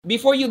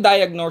Before you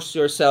diagnose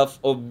yourself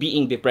of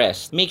being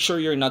depressed, make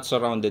sure you're not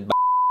surrounded by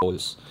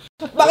holes.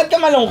 Bakit ka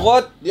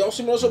malungkot? Di ako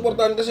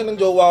sinusuportahan kasi ng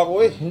jowa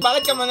ko eh.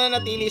 Bakit ka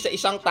mananatili sa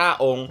isang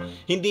taong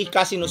hindi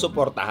ka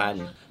sinusuportahan?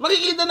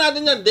 Makikita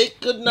natin yan, they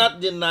could not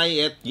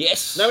deny it.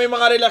 Yes! Na may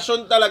mga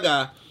relasyon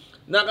talaga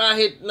na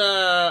kahit na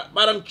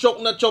parang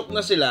choke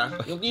na sila,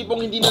 yung tipong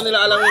hindi na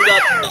nila alam yung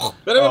dapat.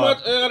 Pero may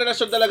mga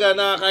relasyon talaga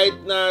na kahit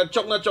na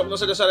choke na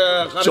sila sa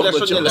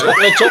karelasyon nila.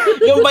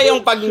 Choke. Yung ba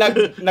yung pag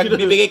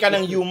nagbibigay ka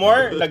ng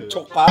humor,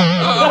 nag-choke ka?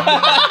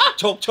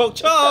 Choke.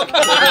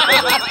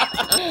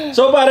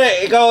 So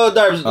pare, ikaw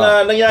Darbs,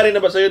 na nangyari na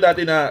ba sa'yo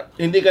dati na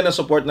hindi ka na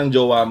support ng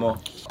jowa mo?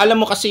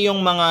 Alam mo kasi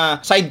yung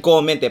mga side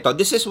comment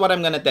this is what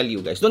I'm gonna tell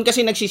you guys. Doon kasi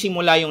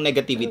nagsisimula yung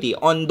negativity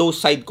on those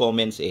side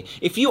comments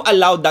If you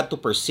allow that to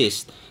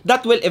persist,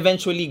 that will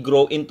eventually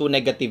grow into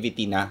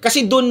negativity na.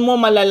 Kasi doon mo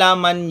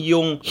malalaman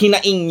yung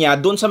hinaing niya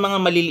doon sa mga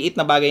maliliit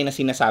na bagay na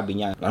sinasabi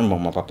niya. Ano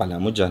bang mapapala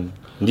mo dyan?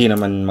 Hindi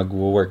naman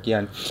mag-work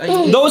yan.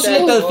 Those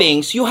little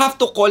things, you have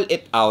to call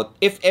it out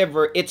if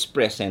ever it's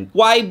present.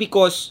 Why?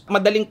 Because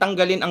madaling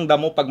tanggalin ang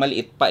damo pag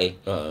maliit pa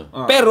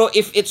Pero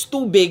if it's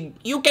too big,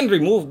 you can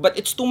remove, but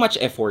it's too much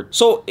effort.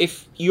 So,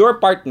 if your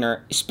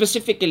partner,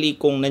 specifically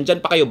kung nandyan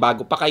pa kayo,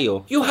 bago pa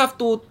kayo, you have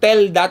to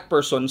tell that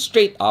person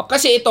straight up.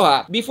 Kasi ito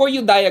before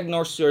you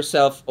diagnose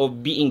yourself of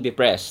being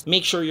depressed,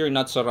 make sure you're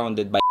not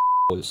surrounded by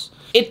holes.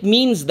 It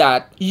means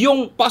that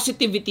yung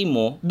positivity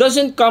mo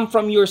doesn't come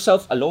from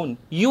yourself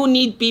alone. You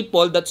need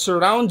people that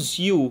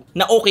surrounds you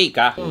na okay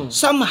ka.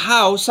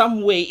 Somehow,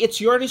 some way, it's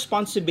your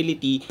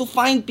responsibility to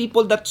find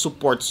people that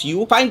supports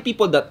you, find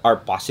people that are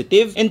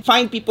positive, and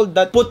find people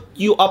that put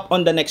you up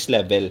on the next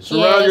level.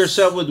 Surround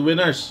yourself with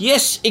winners.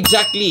 Yes,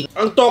 exactly.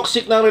 Ang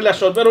toxic ng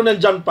relasyon pero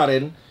nandyan pa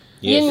rin.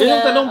 Yes. Yun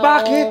yung tanong,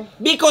 bakit?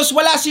 Because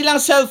wala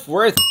silang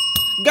self-worth.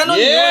 Ganon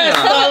yes,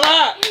 yun. Tama!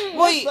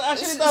 Boy,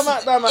 actually,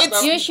 tama.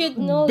 You should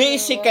know.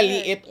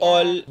 Basically, it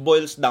all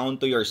boils down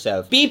to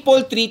yourself.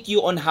 People treat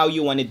you on how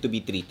you wanted to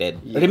be treated.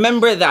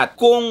 Remember that.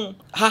 Kung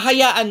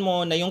hahayaan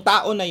mo na yung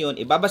tao na yun,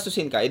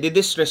 ibabastusin ka,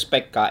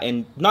 i-disrespect ka,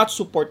 and not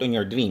support on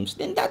your dreams,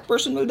 then that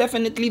person will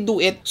definitely do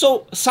it.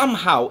 So,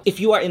 somehow,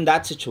 if you are in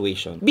that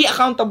situation, be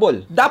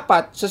accountable.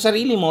 Dapat, sa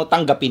sarili mo,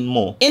 tanggapin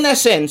mo. In a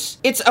sense,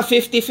 it's a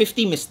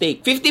 50-50 mistake.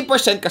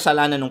 50%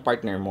 kasalanan ng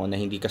partner mo na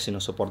hindi ka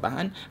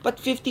sinusuportahan,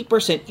 but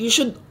 50% you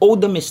should owe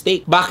the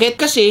mistake. Bakit?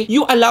 Kasi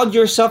you allowed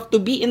yourself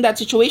to be in that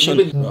situation.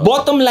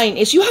 Bottom line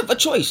is, you have a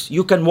choice.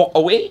 You can walk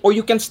away or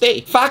you can stay.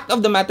 Fact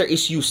of the matter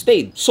is, you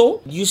stayed. So,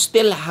 you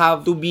still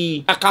have to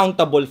be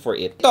accountable for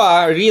it. Ito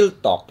real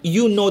talk.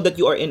 You know that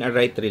you are in a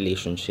right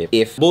relationship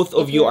if both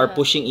of you are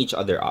pushing each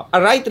other up. A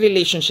right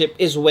relationship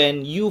is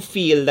when you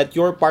feel that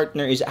your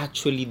partner is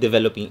actually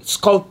developing,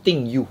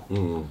 sculpting you.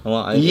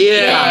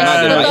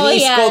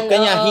 He's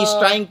he's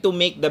trying to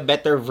make the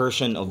better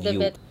version of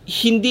you.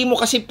 Hindi mo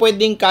kasi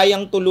pwedeng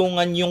kayang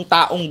tulungan yung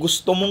taong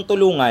gusto mong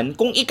tulungan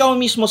kung ikaw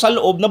mismo sa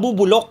loob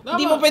nabubulok.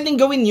 Hindi mo pwedeng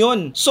gawin yun.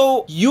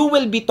 So, you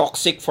will be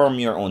toxic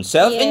from your own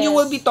self and you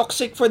will be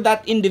toxic for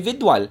that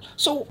individual.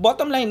 So,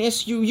 bottom line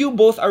is, you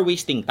both are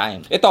wasting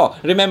time.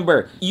 Ito,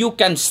 remember, you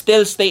can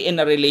still stay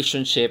in a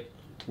relationship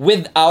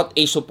without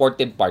a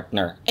supportive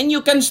partner. And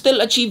you can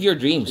still achieve your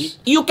dreams.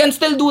 You can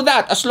still do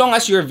that as long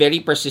as you're very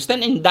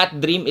persistent and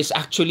that dream is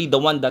actually the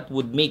one that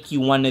would make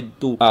you wanted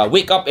to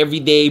wake up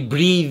every day,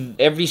 breathe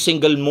every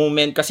single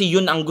moment kasi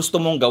yun ang gusto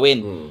mong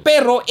gawin.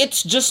 Pero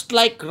it's just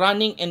like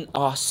running in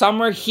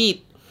summer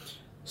heat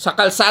sa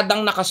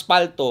kalsadang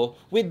nakaspalto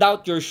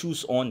without your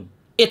shoes on.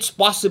 It's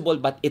possible,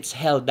 but it's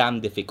hell damn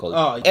difficult.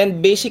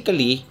 And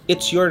basically,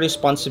 it's your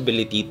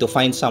responsibility to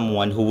find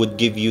someone who would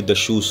give you the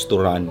shoes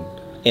to run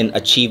and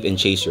achieve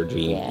and chase your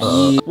dreams.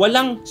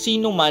 Walang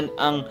sino man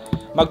ang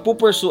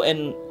magpupursue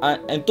and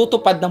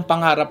tutupad ng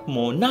pangarap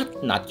mo, not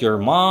your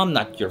mom,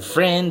 not your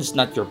friends,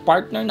 not your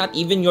partner, not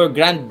even your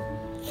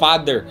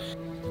grandfather.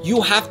 You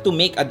have to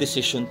make a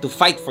decision to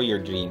fight for your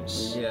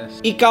dreams.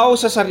 Ikaw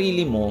sa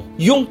sarili mo,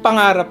 yung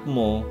pangarap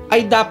mo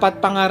ay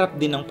dapat pangarap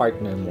din ng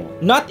partner mo.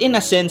 Not in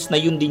a sense na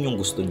yun din yung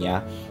gusto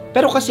niya,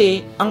 pero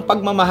kasi, ang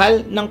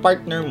pagmamahal ng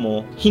partner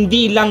mo,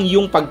 hindi lang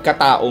yung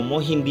pagkatao mo,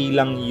 hindi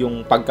lang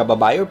yung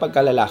pagkababae o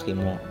pagkalalaki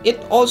mo.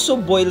 It also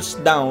boils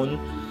down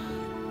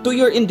to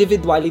your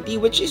individuality,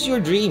 which is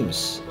your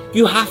dreams.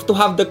 You have to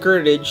have the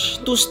courage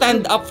to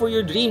stand up for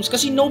your dreams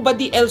kasi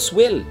nobody else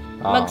will.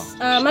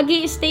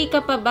 Mag-i-stay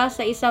ka pa ba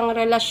sa isang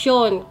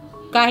relasyon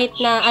kahit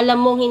na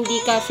alam mong hindi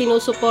ka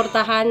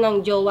sinusuportahan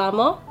ng jowa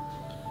mo?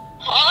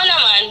 Oo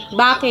naman.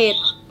 Bakit?